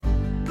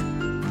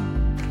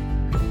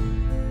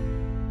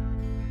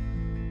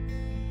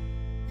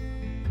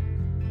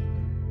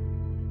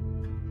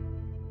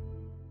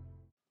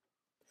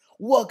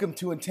Welcome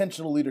to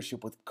Intentional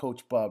Leadership with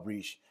Coach Bob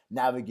Reish,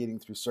 navigating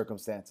through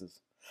circumstances.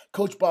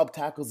 Coach Bob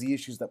tackles the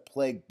issues that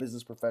plague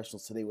business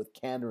professionals today with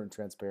candor and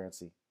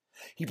transparency.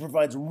 He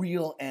provides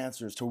real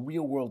answers to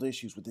real-world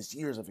issues with his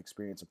years of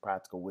experience and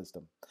practical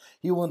wisdom.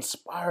 He will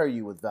inspire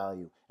you with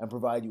value and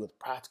provide you with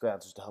practical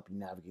answers to help you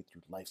navigate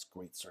through life's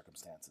great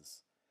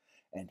circumstances.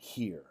 And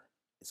here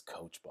is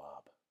Coach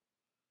Bob.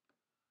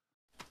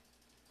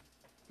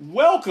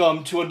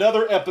 Welcome to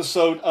another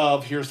episode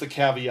of Here's the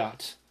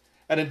Caveat,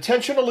 an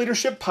intentional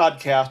leadership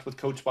podcast with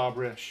Coach Bob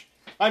Reish.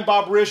 I'm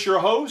Bob Reish, your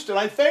host, and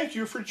I thank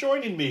you for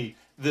joining me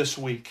this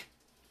week.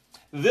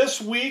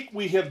 This week,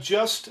 we have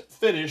just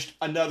finished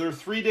another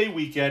 3-day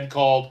weekend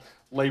called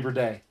Labor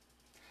Day.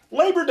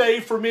 Labor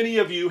Day, for many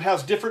of you,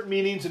 has different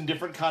meanings and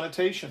different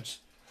connotations.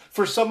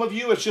 For some of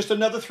you, it's just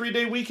another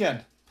 3-day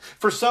weekend.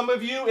 For some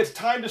of you, it's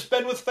time to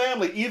spend with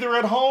family, either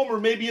at home or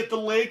maybe at the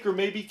lake or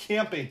maybe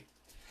camping.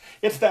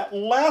 It's that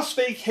last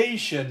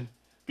vacation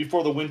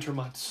before the winter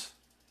months,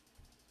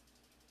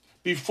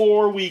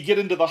 before we get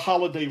into the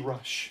holiday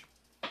rush.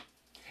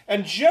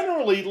 And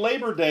generally,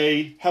 Labor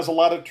Day has a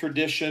lot of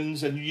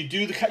traditions, and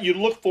you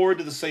look forward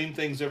to the same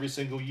things every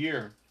single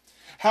year.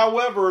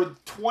 However,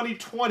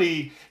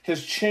 2020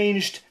 has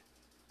changed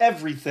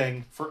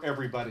everything for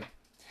everybody.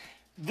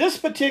 This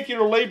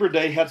particular Labor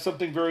Day had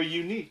something very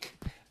unique.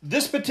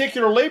 This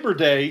particular Labor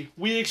Day,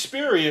 we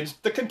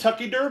experienced the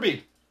Kentucky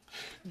Derby.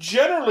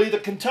 Generally, the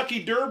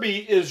Kentucky Derby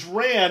is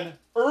ran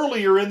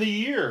earlier in the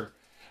year.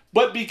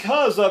 But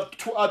because of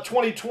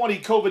 2020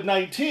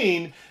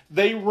 COVID-19,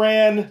 they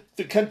ran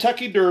the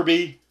Kentucky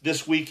Derby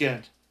this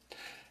weekend.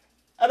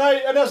 And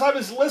as I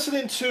was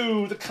listening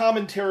to the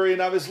commentary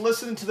and I was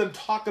listening to them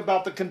talk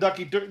about the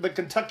Kentucky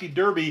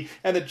Derby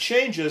and the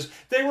changes,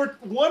 they were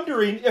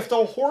wondering if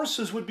the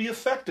horses would be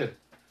affected.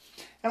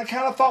 And I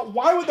kind of thought,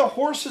 why would the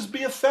horses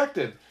be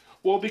affected?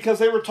 Well, because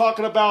they were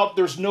talking about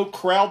there's no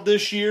crowd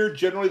this year.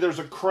 Generally, there's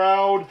a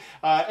crowd.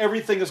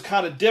 Everything is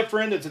kind of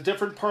different. It's a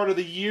different part of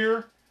the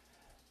year.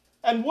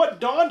 And what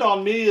dawned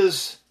on me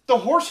is the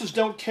horses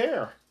don't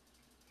care.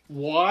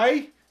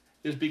 Why?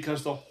 Is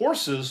because the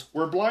horses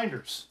wear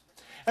blinders.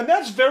 And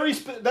that's very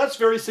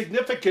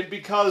significant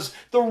because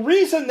the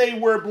reason they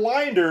wear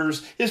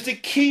blinders is to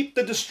keep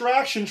the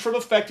distractions from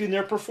affecting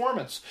their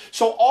performance.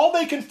 So all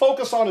they can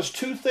focus on is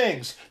two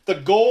things, the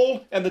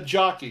goal and the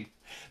jockey.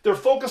 They're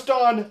focused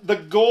on the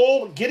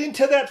goal, getting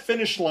to that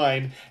finish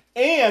line,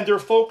 and they're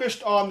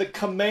focused on the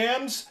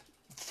commands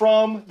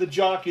from the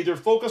jockey. They're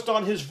focused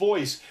on his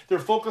voice. They're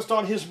focused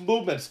on his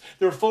movements.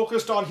 They're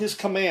focused on his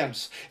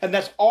commands. And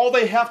that's all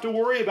they have to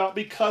worry about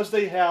because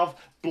they have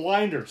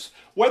blinders.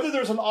 Whether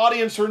there's an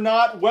audience or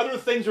not, whether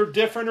things are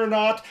different or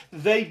not,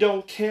 they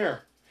don't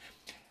care.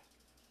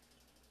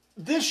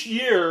 This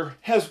year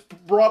has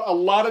brought a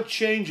lot of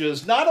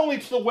changes, not only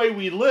to the way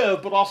we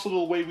live, but also to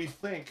the way we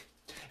think.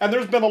 And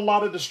there's been a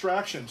lot of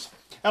distractions.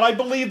 And I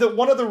believe that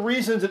one of the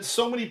reasons that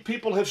so many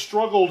people have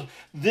struggled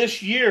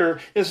this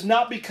year is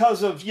not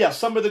because of, yes,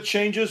 some of the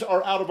changes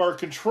are out of our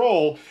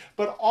control,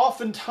 but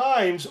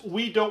oftentimes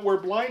we don't wear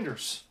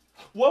blinders.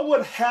 What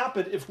would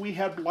happen if we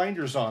had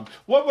blinders on?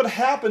 What would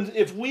happen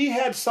if we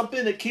had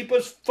something that keeps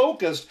us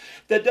focused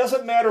that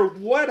doesn't matter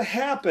what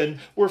happened,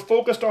 we're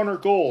focused on our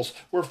goals,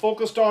 we're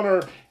focused on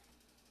our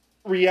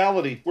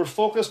reality, we're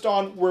focused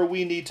on where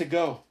we need to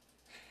go.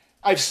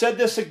 I've said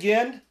this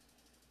again.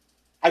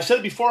 I've said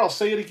it before, I'll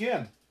say it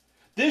again.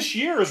 This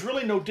year is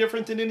really no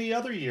different than any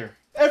other year.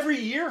 Every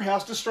year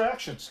has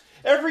distractions.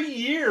 Every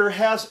year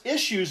has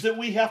issues that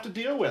we have to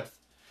deal with.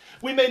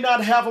 We may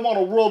not have them on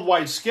a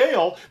worldwide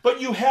scale,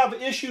 but you have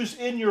issues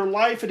in your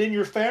life and in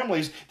your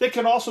families that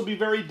can also be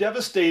very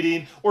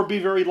devastating or be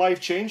very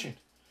life-changing.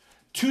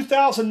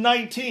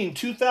 2019,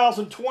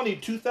 2020,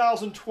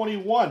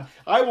 2021,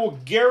 I will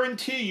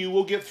guarantee you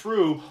will get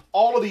through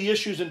all of the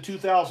issues in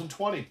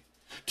 2020.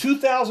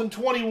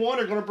 2021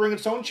 are going to bring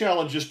its own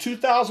challenges.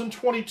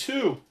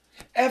 2022,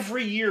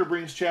 every year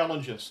brings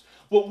challenges.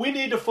 What we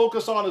need to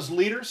focus on as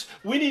leaders,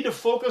 we need to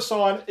focus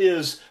on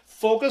is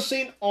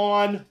focusing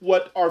on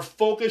what our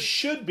focus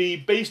should be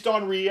based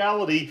on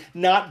reality,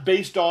 not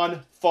based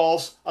on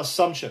false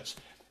assumptions.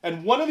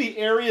 And one of the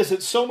areas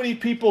that so many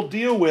people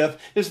deal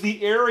with is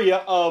the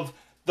area of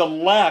the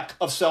lack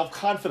of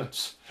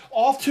self-confidence.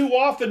 All too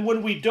often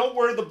when we don't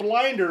wear the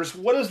blinders,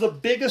 what is the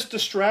biggest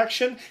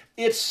distraction?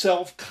 It's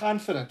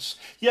self-confidence.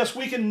 Yes,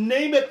 we can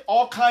name it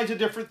all kinds of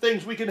different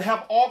things. We can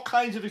have all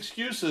kinds of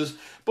excuses,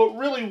 but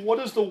really what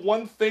is the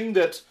one thing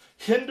that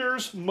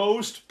hinders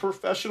most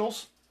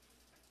professionals?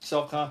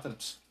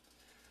 Self-confidence.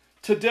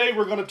 Today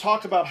we're going to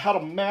talk about how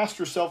to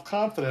master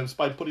self-confidence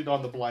by putting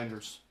on the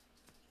blinders.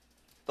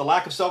 The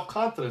lack of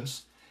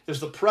self-confidence is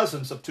the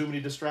presence of too many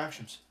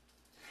distractions.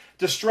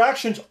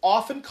 Distractions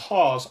often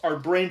cause our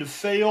brain to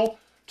fail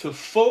to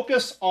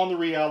focus on the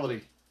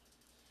reality.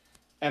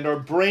 And our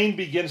brain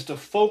begins to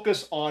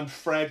focus on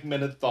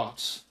fragmented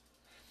thoughts.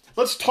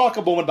 Let's talk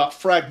a moment about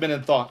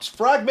fragmented thoughts.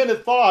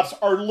 Fragmented thoughts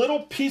are little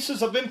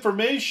pieces of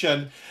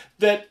information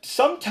that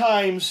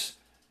sometimes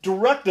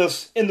direct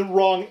us in the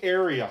wrong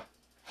area.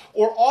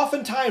 Or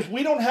oftentimes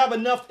we don't have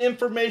enough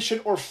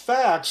information or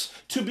facts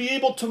to be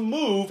able to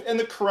move in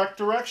the correct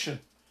direction.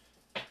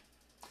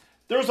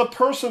 There was a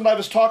person I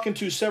was talking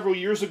to several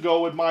years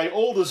ago when my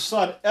oldest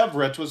son,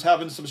 Everett, was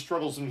having some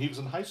struggles when he was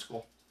in high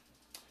school.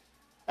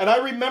 And I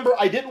remember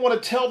I didn't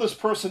want to tell this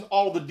person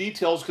all the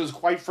details because,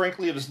 quite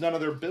frankly, it was none of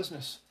their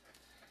business.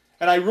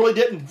 And I really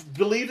didn't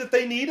believe that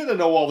they needed to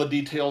know all the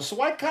details.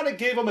 So I kind of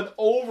gave them an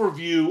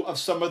overview of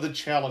some of the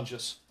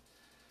challenges.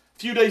 A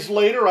few days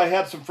later, I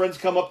had some friends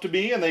come up to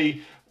me and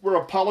they were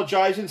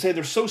apologizing, saying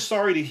they're so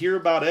sorry to hear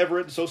about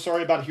Everett and so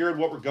sorry about hearing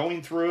what we're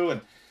going through.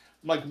 And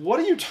I'm like, what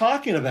are you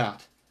talking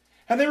about?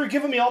 And they were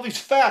giving me all these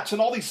facts and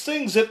all these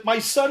things that my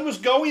son was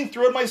going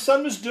through and my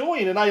son was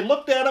doing. And I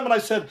looked at him and I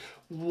said,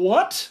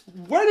 what?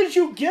 Where did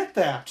you get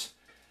that?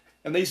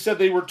 And they said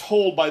they were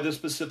told by this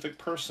specific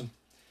person.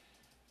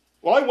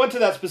 Well, I went to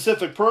that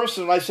specific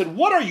person and I said,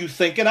 what are you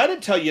thinking? I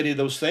didn't tell you any of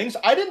those things.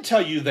 I didn't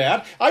tell you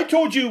that. I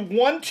told you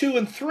 1, 2,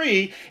 and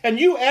 3, and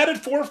you added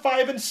 4,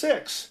 5, and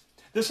 6.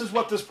 This is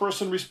what this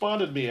person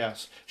responded me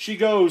as. She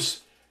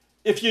goes,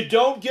 if you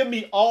don't give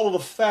me all of the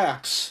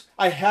facts,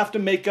 I have to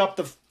make up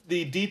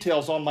the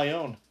details on my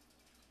own.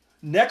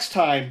 Next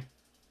time,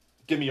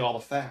 give me all the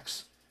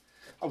facts.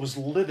 I was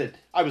livid.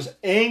 I was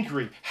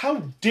angry.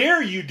 How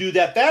dare you do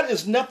that? That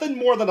is nothing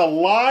more than a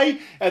lie,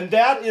 and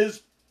that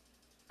is,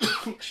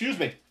 excuse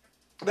me,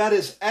 that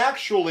is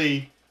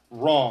actually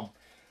wrong.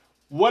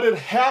 What had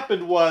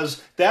happened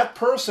was that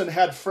person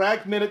had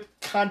fragmented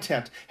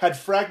content, had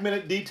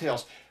fragmented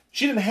details.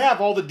 She didn't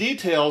have all the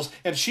details,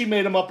 and she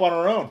made them up on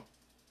her own.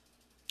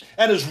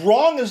 And as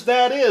wrong as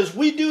that is,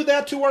 we do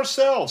that to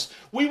ourselves.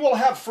 We will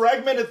have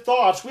fragmented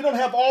thoughts. We don't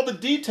have all the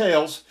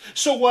details.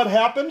 So what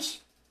happens?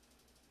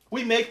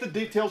 We make the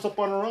details up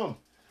on our own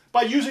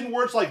by using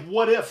words like,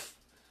 what if?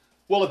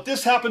 Well, if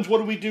this happens, what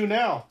do we do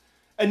now?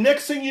 And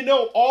next thing you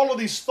know, all of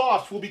these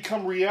thoughts will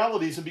become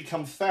realities and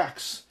become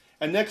facts.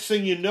 And next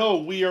thing you know,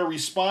 we are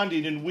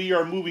responding and we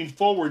are moving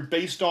forward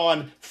based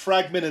on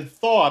fragmented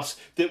thoughts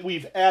that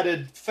we've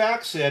added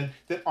facts in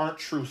that aren't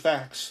true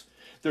facts.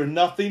 They're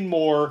nothing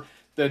more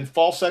than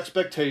false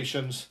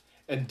expectations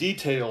and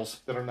details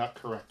that are not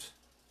correct.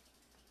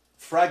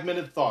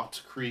 Fragmented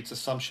thought creates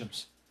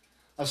assumptions.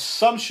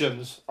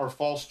 Assumptions are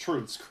false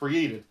truths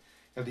created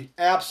in the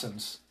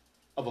absence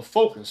of a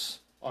focus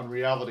on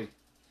reality.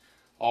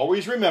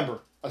 Always remember,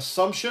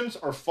 assumptions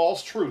are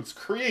false truths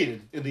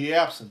created in the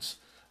absence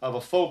of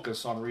a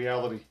focus on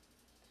reality.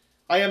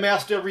 I am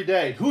asked every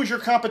day, who is your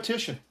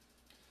competition?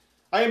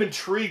 I am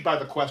intrigued by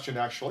the question,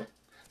 actually.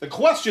 The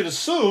question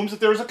assumes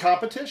that there is a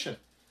competition.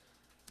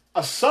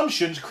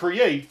 Assumptions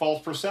create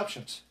false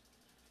perceptions.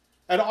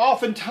 And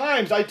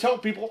oftentimes I tell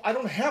people I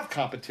don't have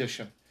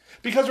competition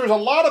because there's a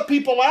lot of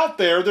people out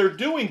there that are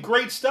doing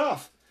great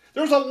stuff.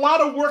 There's a lot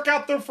of work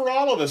out there for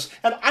all of us.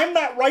 And I'm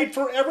not right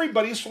for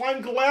everybody, so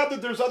I'm glad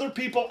that there's other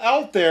people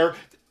out there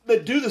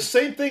that do the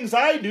same things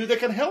I do that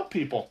can help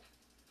people.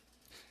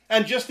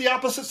 And just the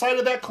opposite side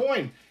of that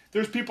coin.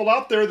 There's people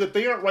out there that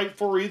they aren't right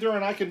for either,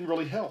 and I can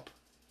really help.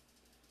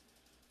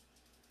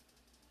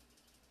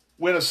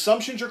 When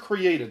assumptions are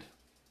created,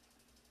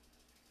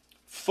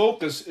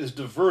 focus is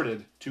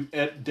diverted to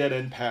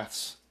dead-end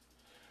paths.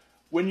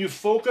 When you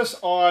focus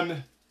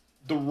on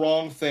the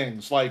wrong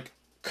things, like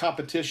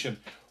competition,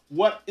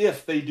 what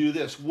if they do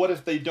this? What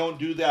if they don't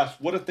do that?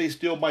 What if they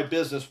steal my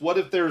business? What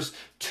if there's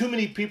too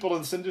many people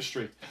in this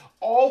industry?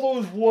 All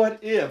those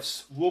what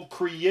ifs will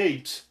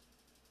create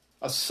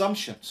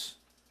assumptions.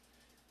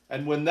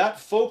 And when that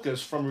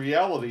focus from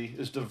reality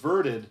is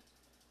diverted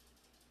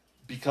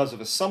because of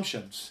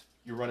assumptions,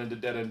 you run into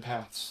dead-end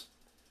paths.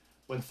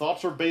 When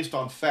thoughts are based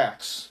on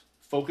facts,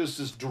 focus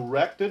is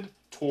directed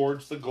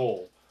towards the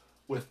goal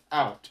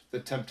without the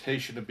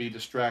temptation to be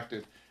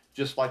distracted,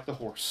 just like the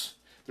horse.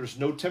 There's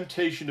no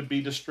temptation to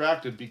be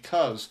distracted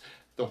because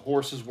the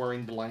horse is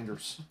wearing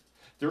blinders.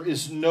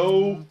 There's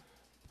nothing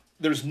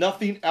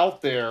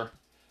out there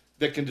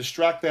that can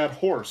distract that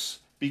horse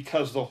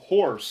because the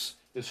horse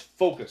is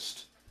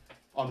focused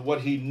on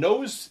what he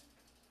knows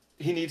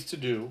he needs to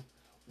do,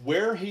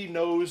 where he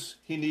knows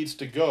he needs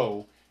to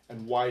go,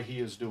 and why he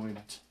is doing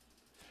it.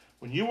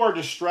 When you are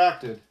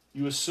distracted,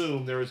 you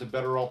assume there is a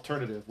better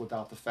alternative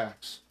without the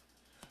facts.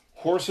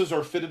 Horses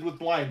are fitted with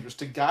blinders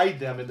to guide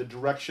them in the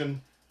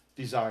direction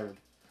desired.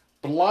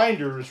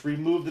 Blinders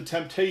remove the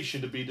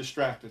temptation to be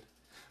distracted.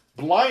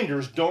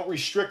 Blinders don't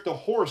restrict the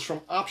horse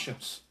from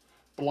options.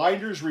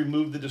 Blinders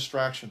remove the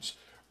distractions.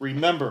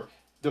 Remember,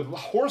 the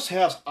horse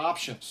has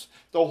options.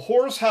 The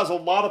horse has a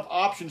lot of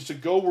options to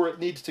go where it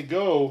needs to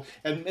go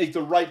and make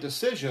the right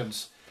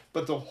decisions,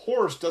 but the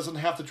horse doesn't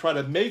have to try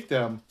to make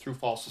them through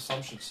false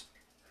assumptions.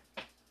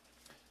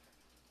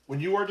 When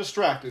you are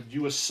distracted,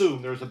 you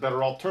assume there's a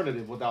better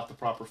alternative without the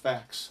proper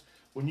facts.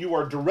 When you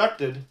are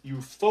directed,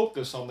 you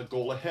focus on the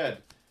goal ahead.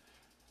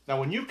 Now,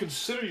 when you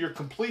consider your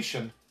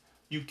completion,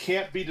 you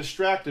can't be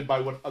distracted by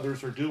what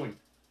others are doing.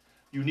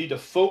 You need to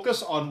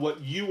focus on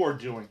what you are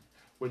doing.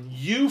 When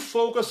you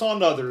focus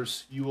on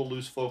others, you will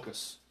lose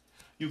focus.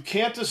 You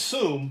can't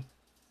assume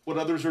what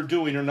others are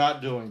doing or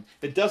not doing.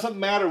 It doesn't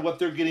matter what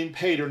they're getting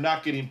paid or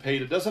not getting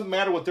paid. It doesn't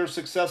matter what their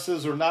success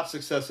is or not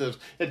success is.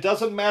 It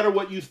doesn't matter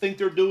what you think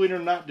they're doing or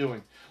not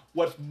doing.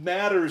 What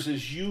matters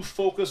is you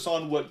focus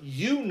on what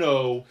you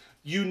know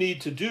you need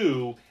to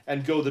do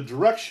and go the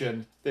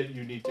direction that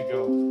you need to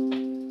go.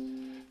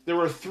 There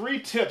are 3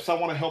 tips I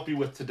want to help you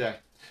with today.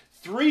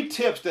 3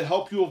 tips to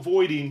help you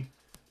avoid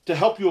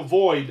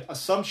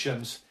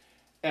assumptions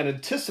and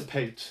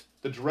anticipate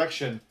the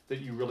direction that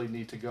you really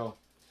need to go.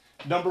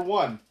 Number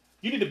 1,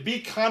 you need to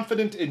be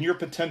confident in your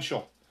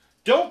potential.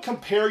 Don't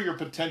compare your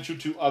potential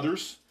to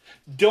others.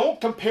 Don't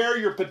compare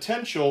your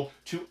potential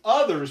to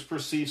others'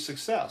 perceived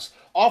success.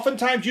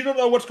 Oftentimes, you don't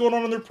know what's going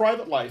on in their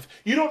private life.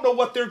 You don't know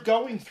what they're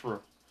going through.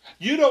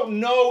 You don't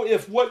know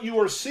if what you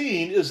are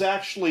seeing is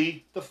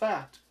actually the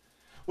fact.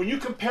 When you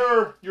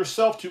compare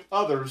yourself to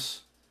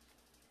others,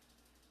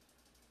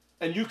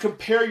 and you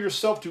compare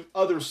yourself to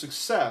others'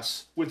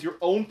 success with your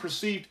own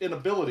perceived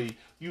inability,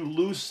 you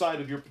lose sight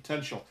of your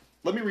potential.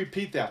 Let me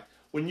repeat that.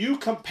 When you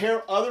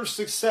compare others'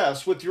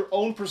 success with your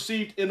own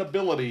perceived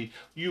inability,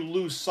 you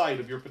lose sight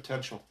of your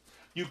potential.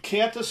 You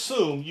can't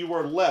assume you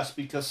are less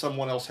because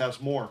someone else has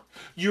more.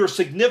 Your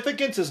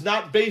significance is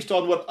not based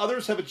on what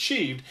others have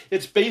achieved.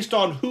 It's based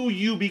on who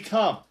you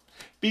become.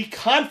 Be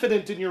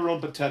confident in your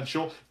own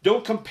potential.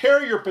 Don't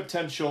compare your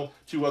potential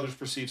to others'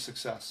 perceived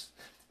success.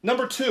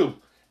 Number 2,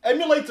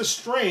 emulate the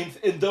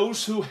strength in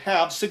those who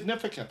have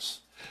significance.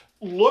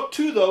 Look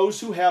to those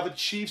who have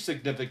achieved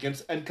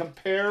significance and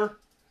compare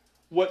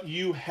what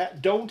you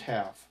don't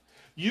have.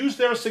 Use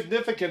their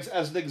significance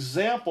as an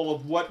example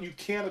of what you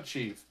can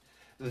achieve.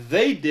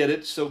 They did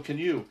it, so can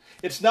you.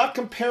 It's not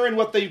comparing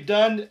what they've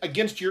done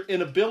against your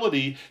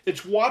inability.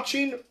 It's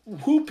watching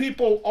who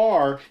people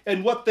are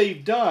and what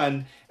they've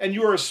done, and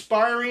you are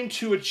aspiring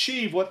to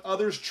achieve what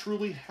others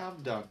truly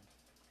have done.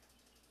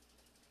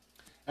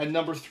 And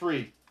number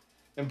 3,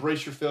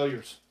 embrace your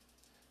failures.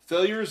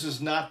 Failures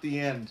is not the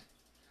end,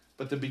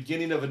 but the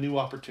beginning of a new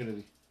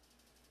opportunity.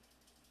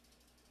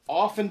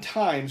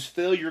 Oftentimes,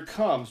 failure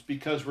comes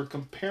because we're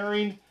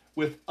comparing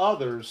with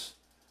others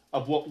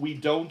of what we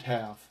don't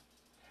have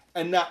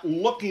and not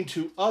looking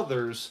to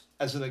others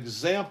as an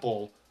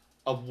example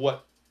of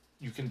what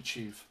you can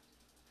achieve.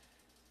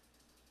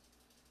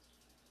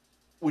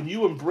 When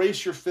you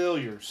embrace your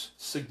failures,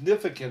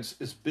 significance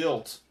is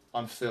built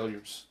on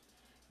failures,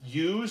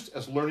 used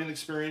as learning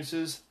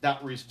experiences,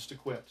 not reasons to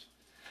quit.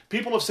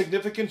 People of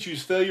significance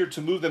use failure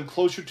to move them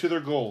closer to their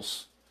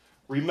goals.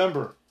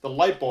 Remember, the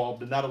light bulb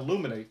did not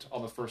illuminate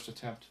on the first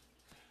attempt.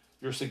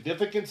 Your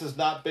significance is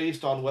not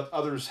based on what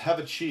others have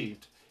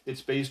achieved.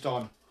 It's based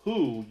on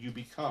who you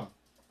become.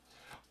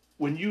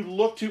 When you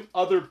look to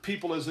other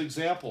people as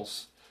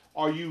examples,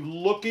 are you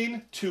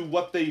looking to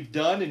what they've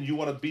done and you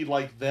want to be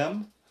like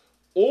them?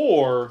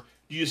 Or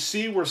do you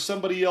see where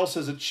somebody else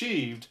has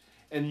achieved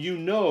and you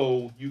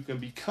know you can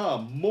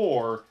become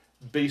more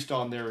based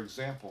on their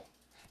example?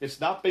 It's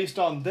not based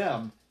on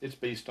them, it's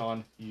based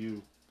on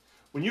you.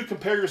 When you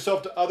compare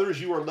yourself to others,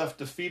 you are left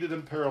defeated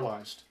and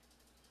paralyzed.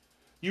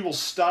 You will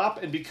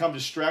stop and become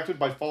distracted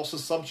by false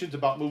assumptions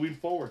about moving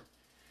forward.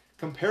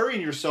 Comparing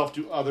yourself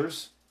to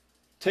others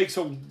takes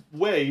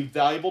away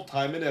valuable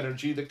time and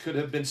energy that could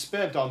have been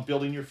spent on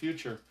building your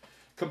future.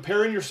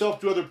 Comparing yourself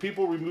to other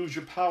people removes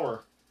your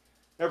power.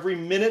 Every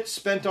minute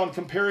spent on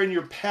comparing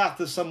your path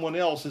to someone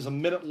else is a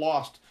minute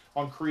lost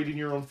on creating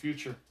your own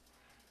future.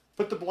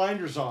 Put the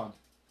blinders on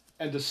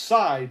and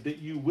decide that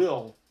you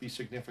will be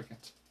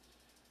significant.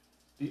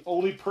 The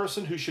only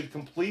person who should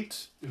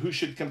compete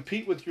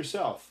with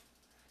yourself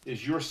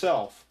is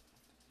yourself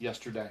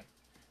yesterday.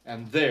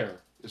 And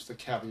there is the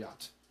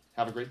caveat.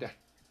 Have a great day.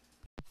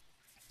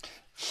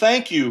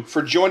 Thank you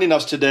for joining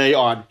us today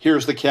on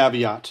Here's the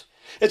Caveat.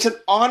 It's an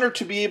honor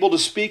to be able to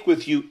speak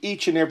with you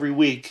each and every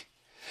week.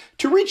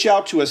 To reach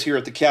out to us here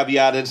at the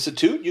Caveat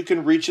Institute, you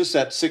can reach us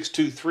at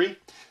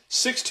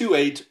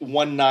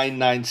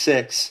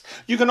 623-628-1996.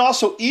 You can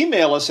also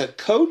email us at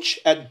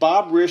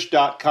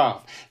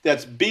coach@bobrish.com.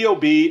 That's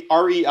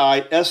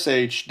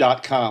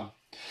BOBREISH.com.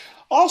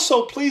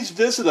 Also, please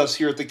visit us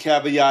here at the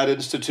Caveat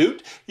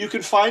Institute. You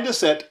can find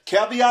us at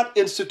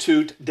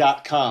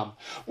caveatinstitute.com,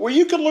 where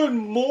you can learn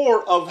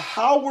more of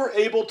how we're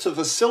able to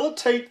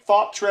facilitate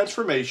thought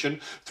transformation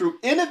through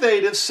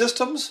innovative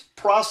systems,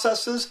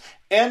 processes,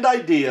 and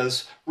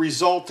ideas,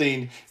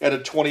 resulting in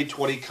a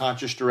 2020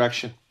 conscious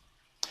direction.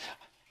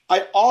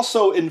 I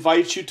also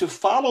invite you to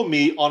follow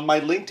me on my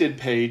LinkedIn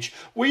page,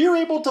 where you're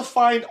able to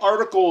find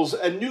articles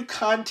and new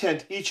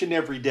content each and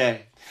every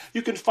day.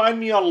 You can find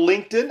me on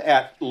LinkedIn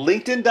at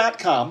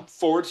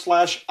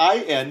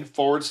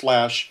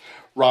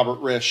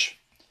linkedin.com/IN/Robert Risch.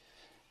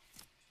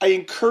 I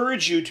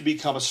encourage you to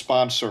become a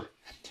sponsor.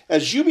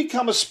 As you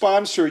become a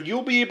sponsor,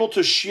 you'll be able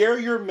to share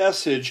your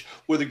message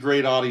with a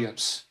great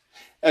audience.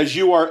 As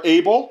you are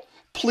able,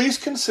 please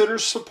consider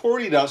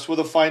supporting us with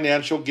a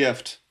financial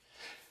gift.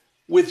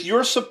 With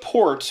your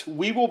support,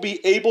 we will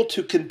be able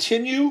to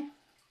continue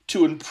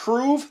to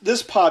improve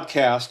this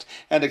podcast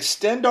and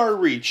extend our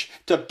reach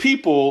to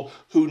people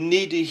who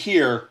need to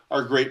hear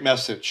our great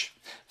message.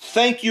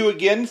 Thank you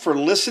again for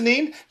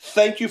listening.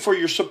 Thank you for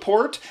your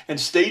support, and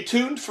stay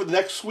tuned for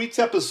next week's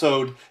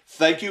episode.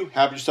 Thank you.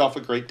 Have yourself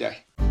a great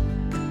day.